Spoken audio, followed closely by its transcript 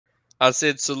I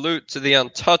said salute to the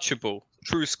untouchable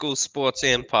True School Sports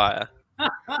Empire.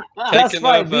 That's Taking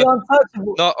right, over the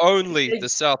untouchable. not only the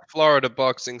South Florida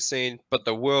boxing scene, but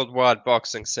the worldwide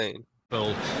boxing scene.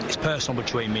 Well, it's personal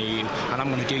between me and you, and I'm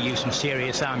going to do you some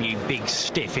serious harm, you big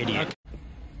stiff idiot.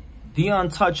 The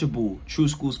untouchable True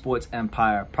School Sports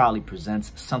Empire proudly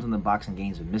presents something the boxing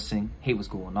games are missing. Hey, what's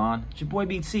going on? It's your boy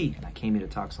BT, and I came here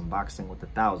to talk some boxing with the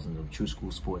thousands of True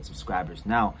School Sports subscribers.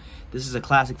 Now, this is a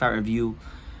classic fight review.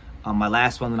 My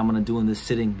last one that I'm going to do in this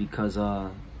sitting because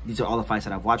these are all the fights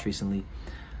that I've watched recently.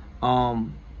 I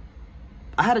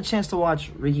had a chance to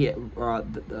watch Ricky,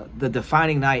 the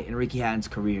defining night in Ricky Hatton's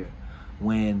career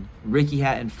when Ricky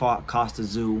Hatton fought Kostya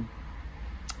Tszyu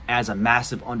as a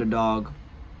massive underdog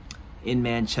in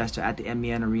Manchester at the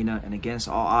MBN Arena, and against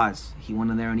all odds, he went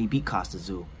in there and he beat Kostya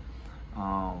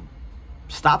Tszyu.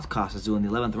 Stopped Kostya Tszyu in the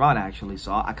 11th round, actually.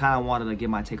 So I kind of wanted to get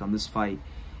my take on this fight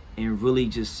and really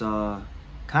just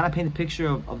kind of paint a picture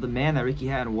of the man that Ricky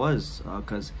Hatton was.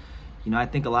 Because, you know, I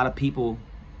think a lot of people,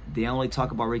 they only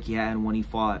talk about Ricky Hatton when he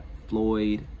fought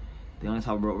Floyd. They only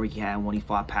talk about Ricky Hatton when he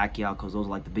fought Pacquiao because those are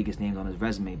like the biggest names on his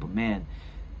resume. But man,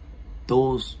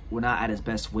 those were not at his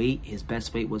best weight. His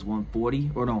best weight was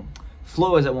 140. Or no,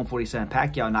 Floyd was at 147.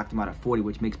 Pacquiao knocked him out at 40,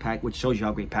 which shows you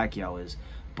how great Pacquiao is.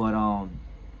 But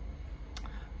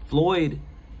Floyd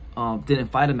didn't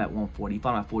fight him at 140. He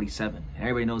fought him at 47. And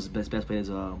everybody knows his best weight is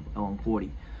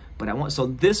 140. But so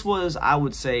this was, I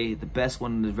would say, the best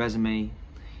one in his resume.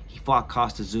 He fought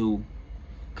Kostya Tszyu.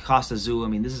 Kostya Tszyu, I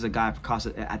mean, this is a guy for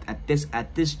Kostya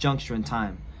at this juncture in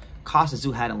time. Kostya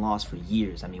Tszyu hadn't lost for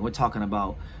years. I mean, we're talking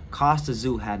about Kostya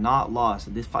Tszyu had not lost.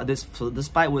 So this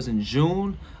fight was in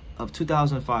June of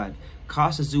 2005.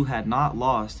 Kostya Tszyu had not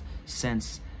lost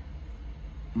since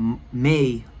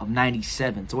May of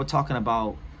 '97. So we're talking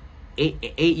about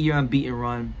eight-year unbeaten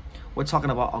run. We're talking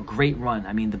about a great run.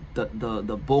 I mean,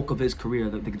 the bulk of his career,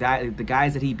 the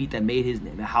guys that he beat that made his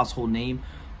household name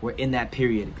were in that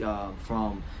period,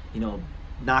 from, you know,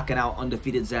 knocking out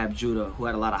undefeated Zab Judah, who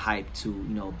had a lot of hype, to,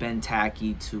 you know, Ben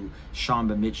Tacky, to Sean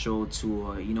B. Mitchell,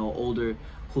 to you know, older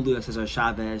Julio Cesar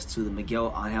Chavez, to the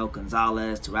Miguel Angel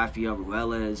Gonzalez, to Rafael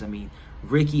Ruelas. I mean,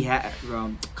 Kostya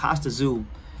Tszyu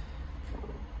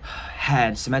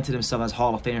had cemented himself as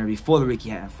Hall of Famer before the Ricky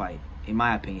Hatton fight. In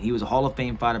my opinion, he was a Hall of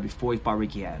Fame fighter before he fought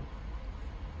Ricky Hatton.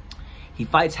 He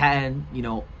fights Hatton, you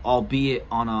know, albeit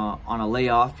on a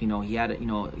layoff. You know, he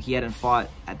hadn't fought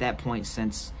at that point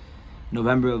since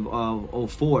November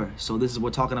of 04. So we're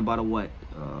talking about a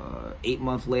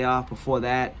 8-month layoff. Before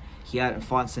that, he hadn't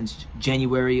fought since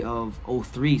January of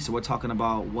 03. So we're talking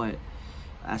about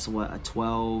a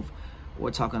 12.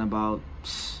 We're talking about,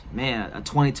 man, a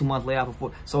 22-month layoff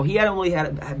before. So he hadn't really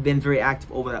had been very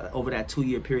active over that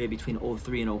 2-year period between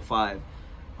 03 and 05.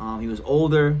 He was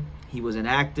older, he was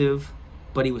inactive,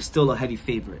 but he was still a heavy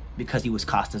favorite because he was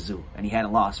Kostya Tszyu, and he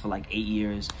hadn't lost for like 8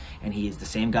 years, and he is the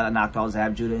same guy that knocked out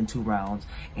Zab Judah in 2 rounds,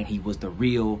 and he was the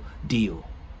real deal.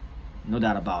 No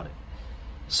doubt about it.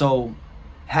 So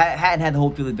Hatton had the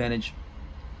home field advantage.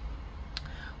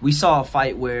 We saw a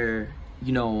fight where,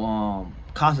 you know,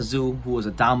 Kostya Tszyu, who was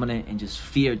a dominant and just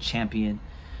feared champion,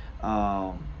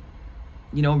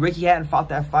 you know, Ricky Hatton fought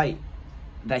that fight.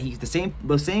 That he's the same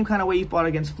kind of way he fought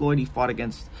against Floyd, he fought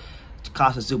against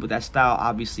Kostya Tszyu, but that style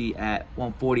obviously at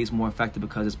 140 is more effective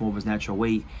because it's more of his natural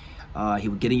weight. He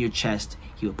would get in your chest,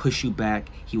 he would push you back,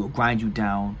 he would grind you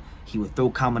down, he would throw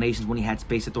combinations when he had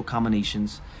space to throw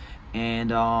combinations.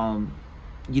 And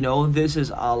you know, this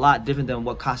is a lot different than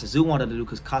what Kostya Tszyu wanted to do,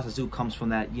 because Kostya Tszyu comes from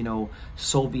that, you know,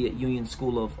 Soviet Union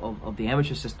school of the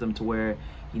amateur system, to where,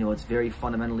 you know, it's very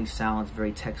fundamentally sound, it's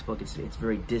very textbook, it's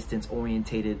very distance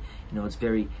orientated, you know, it's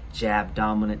very jab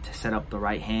dominant to set up the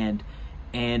right hand.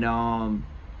 And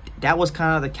that was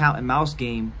kind of the cat and mouse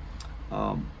game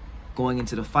going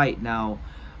into the fight. Now,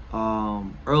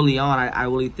 early on, I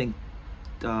really think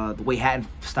the way Hatton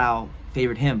style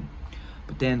favored him.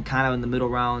 But then kind of in the middle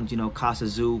rounds, you know, Kostya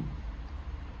Tszyu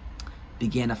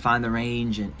began to find the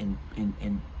range and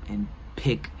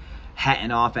pick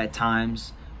Hatton off at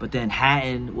times. But then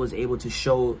Hatton was able to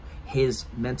show his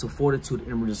mental fortitude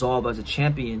and resolve as a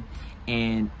champion,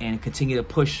 and continue to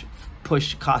push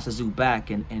Kostya Tszyu back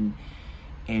and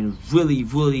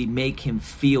really make him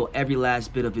feel every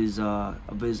last bit of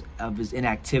his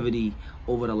inactivity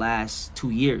over the last 2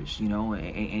 years, you know, and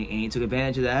he took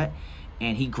advantage of that.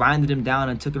 And he grinded him down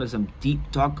and took him to some deep,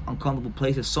 dark, uncomfortable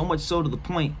places. So much so to the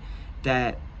point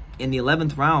that in the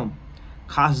 11th round,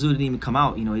 Kostya Tszyu didn't even come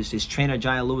out. You know, his trainer,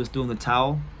 Giant Lewis, threw him the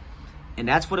towel. And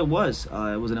that's what it was.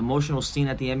 It was an emotional scene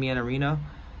at the MBN Arena.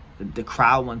 The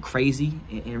crowd went crazy,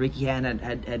 and Ricky Hatton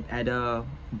had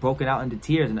broken out into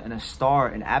tears, and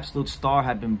an absolute star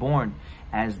had been born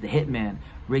as the Hitman.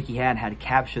 Ricky Hatton had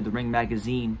captured the Ring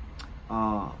Magazine,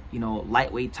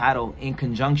 lightweight title in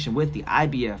conjunction with the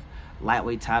IBF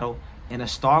lightweight title, and a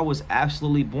star was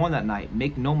absolutely born that night.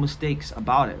 Make no mistakes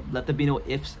about it. Let there be no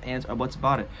ifs, ands, or buts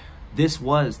about it. This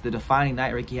was the defining night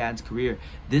of Ricky Hatton's career.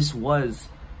 This was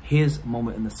his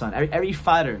moment in the sun. Every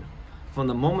fighter, from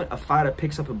the moment a fighter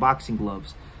picks up a boxing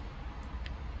gloves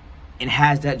and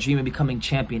has that dream of becoming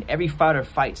champion, every fighter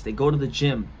fights. They go to the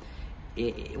gym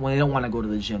when they don't want to go to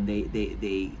the gym.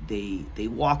 They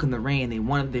walk in the rain. They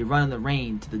run in the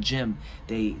rain to the gym.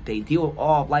 They deal with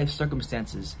all of life's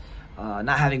circumstances.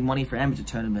 Not having money for amateur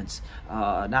tournaments,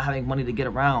 not having money to get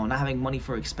around, not having money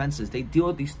for expenses. They deal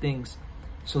with these things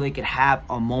so they could have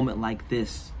a moment like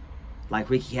this, like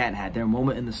Ricky Hatton had, their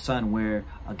moment in the sun, where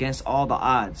against all the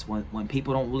odds, when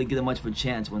people don't really give them much of a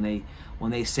chance, when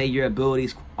they say your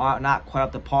abilities are not quite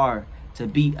up to par to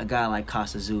beat a guy like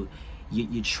Kostya Tszyu,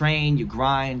 you train, you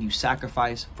grind, you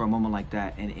sacrifice for a moment like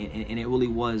that, and it really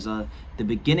was the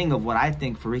beginning of what I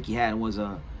think for Ricky Hatton was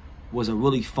a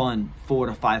really fun 4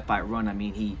 to 5 fight run. I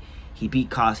mean, he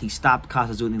stopped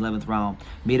Kostya Tszyu in the 11th round,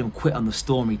 made him quit on the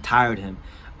storm, retired him,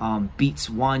 beats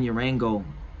Juan Urango,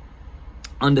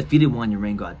 undefeated Juan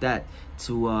Urango at that,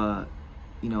 to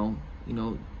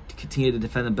to continue to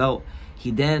defend the belt.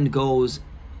 He then goes,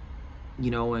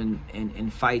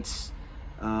 and fights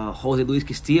Jose Luis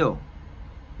Castillo,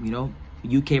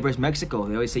 UK versus Mexico.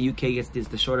 They always say UK gets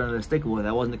the short end of the stick. Well,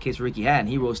 that wasn't the case for Ricky Hatton.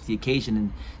 He rose to the occasion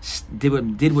and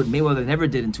did what Mayweather never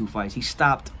did in 2 fights. He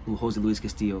stopped Jose Luis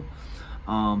Castillo.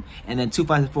 And then 2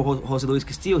 fights before Jose Luis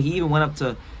Castillo, he even went up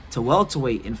to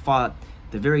welterweight and fought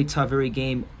the very tough, very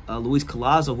game Luis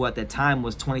Collazo, who at that time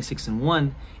was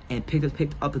 26-1, and picked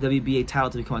up the WBA title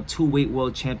to become a 2-weight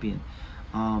world champion.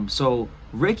 So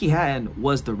Ricky Hatton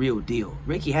was the real deal.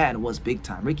 Ricky Hatton was big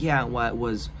time. Ricky Hatton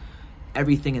was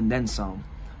everything and then some.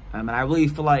 And I really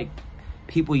feel like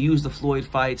people use the Floyd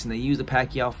fights and they use the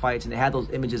Pacquiao fights, and they had those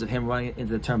images of him running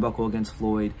into the turnbuckle against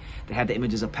Floyd. They had the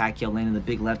images of Pacquiao landing the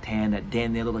big left hand that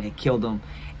damn near looked like it killed him.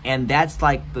 And that's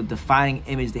like the defining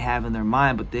image they have in their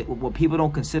mind. But what people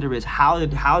don't consider is how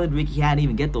did Ricky Hatton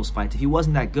even get those fights? If he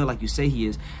wasn't that good like you say he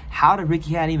is, how did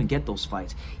Ricky Hatton even get those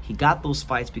fights? He got those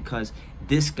fights because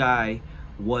this guy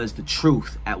was the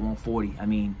truth at 140. I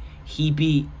mean,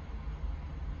 he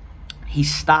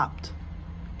stopped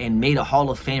and made a Hall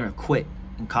of Famer quit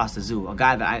in Kostya Tszyu, a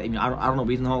guy that I don't know if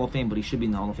he's in the Hall of Fame, but he should be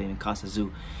in the Hall of Fame in Kostya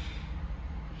Tszyu.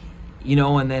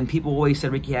 And then people always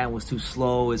said Ricky Hatton was too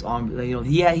slow. His arm,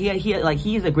 he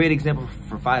is a great example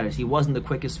for fighters. He wasn't the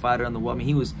quickest fighter in the world. I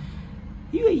mean,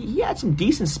 he had some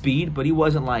decent speed, but he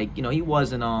wasn't like, he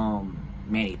wasn't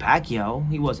Manny Pacquiao.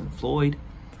 He wasn't Floyd,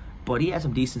 but he had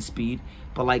some decent speed.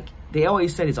 But like, they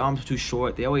always said his arms were too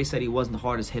short. They always said he wasn't the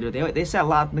hardest hitter. They said a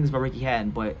lot of things about Ricky Hatton,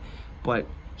 but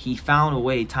he found a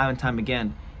way time and time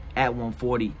again at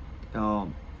 140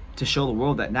 to show the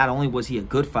world that not only was he a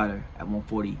good fighter at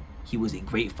 140, he was a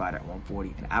great fighter at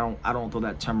 140. And I don't throw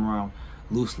that term around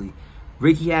loosely.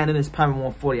 Ricky Hatton in his prime at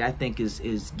 140, I think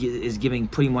is giving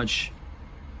pretty much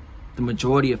the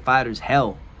majority of fighters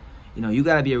hell. You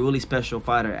got to be a really special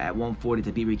fighter at 140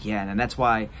 to beat Ricky Hatton, and that's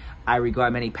why I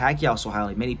regard Manny Pacquiao so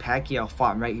highly. Manny Pacquiao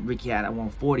fought Ricky Hatton at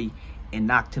 140 and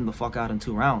knocked him the fuck out in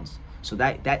 2 rounds. So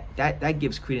that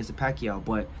gives credence to Pacquiao.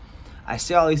 But I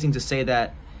say all these things to say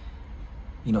that,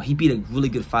 he beat a really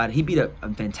good fighter. He beat a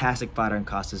fantastic fighter in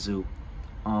Kostya Tszyu.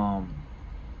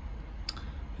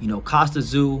 Kostya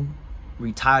Tszyu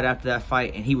retired after that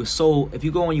fight, and he was so, if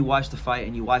you go and you watch the fight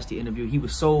and you watch the interview, he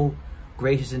was so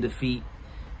gracious in defeat.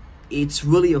 It's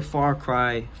really a far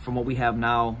cry from what we have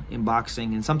now in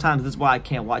boxing. And sometimes this is why I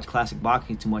can't watch classic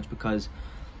boxing too much, because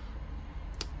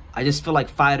I just feel like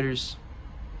fighters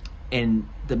and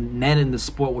the men in the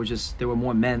sport they were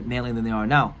more manly than they are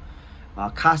now.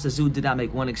 Kostya Tszyu did not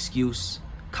make one excuse.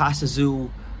 Kostya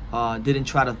Tszyu didn't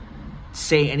try to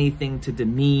say anything to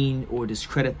demean or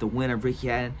discredit the win of Ricky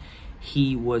Hatton.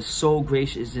 He was so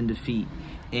gracious in defeat,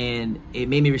 and it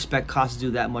made me respect Kostya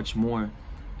Tszyu that much more.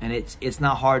 And it's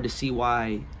not hard to see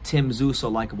why Tim Tszyu so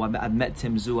likable. I met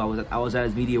Tim Tszyu. I was at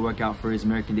his media workout for his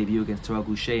American debut against Terrell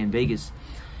Goucher in Vegas.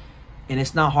 And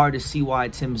it's not hard to see why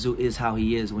Tim Tszyu is how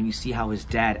he is when you see how his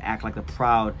dad acted like the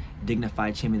proud,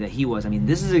 dignified champion that he was. I mean,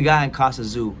 this is a guy in Kostya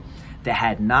Tszyu that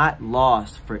had not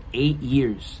lost for 8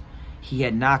 years. He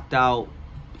had knocked out,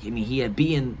 he had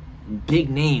beaten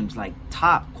big names, like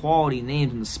top quality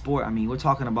names in the sport. I mean, we're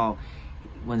talking about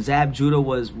when Zab Judah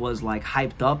was like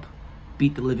hyped up,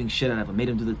 beat the living shit out of him, made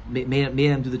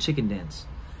him do the chicken dance,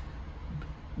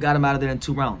 got him out of there in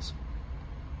 2 rounds.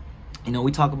 You know,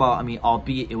 we talk about, I mean,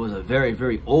 albeit it was a very,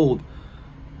 very old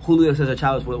Julio Cesar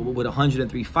Chavez with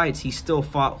 103 fights, he still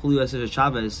fought Julio Cesar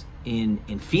Chavez in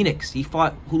Phoenix. He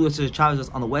fought Julio Cesar Chavez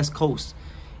on the West Coast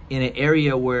in an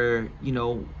area where, you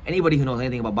know, anybody who knows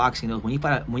anything about boxing knows when you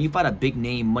fight a big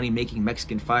name, money-making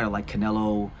Mexican fighter like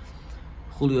Canelo,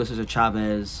 Julio Cesar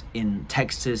Chavez in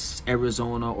Texas,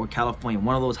 Arizona, or California,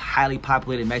 one of those highly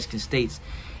populated Mexican states,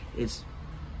 it's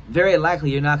very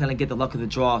likely you're not going to get the luck of the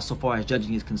draw so far as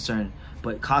judging is concerned.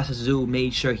 But Kostya Tszyu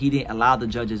made sure he didn't allow the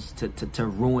judges to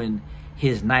ruin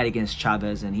his night against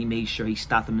Chavez, and he made sure he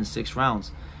stopped him in 6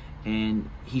 rounds. And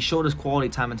he showed his quality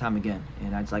time and time again.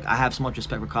 And I have so much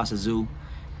respect for Kostya Tszyu.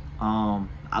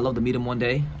 I love to meet him one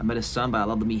day. I met his son, but I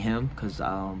love to meet him because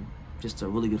just a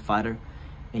really good fighter.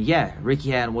 And yeah,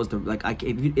 Ricky Hatton was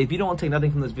if you don't take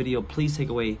nothing from this video, please take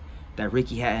away that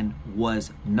Ricky Hatton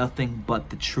was nothing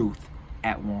but the truth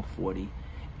at 140.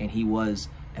 And he was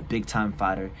a big-time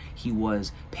fighter. He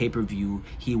was pay-per-view.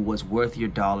 He was worth your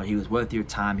dollar. He was worth your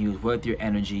time. He was worth your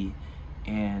energy.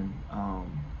 And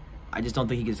I just don't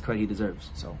think he gets the credit he deserves.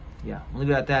 So, yeah, we'll leave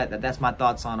it at that. That's my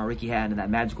thoughts on Ricky Hatton and that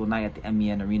magical night at the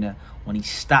MEN Arena when he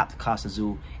stopped Kostya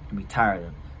Tszyu and retired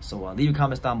him. So leave your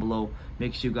comments down below.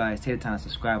 Make sure you guys take the time to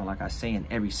subscribe. And like I say in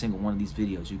every single one of these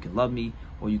videos, you can love me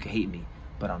or you can hate me.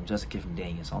 But I'm just a kid from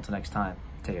Daniel. So until next time,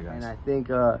 take care, guys. And I think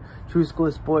True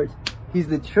School Sports, he's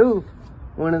the truth.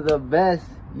 One of the best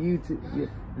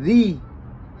the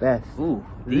best. Ooh,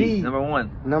 the number one.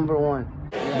 Number one.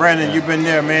 Brandon, you've been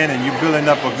there, man, and you're building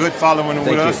up a good following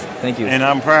with us. Thank you. And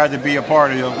I'm proud to be a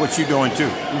part of what you're doing too.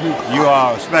 You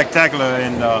are spectacular,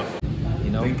 and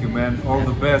you know. Thank you, man. All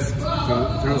the best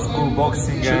to True School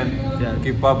Boxing, and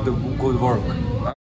keep up the good work.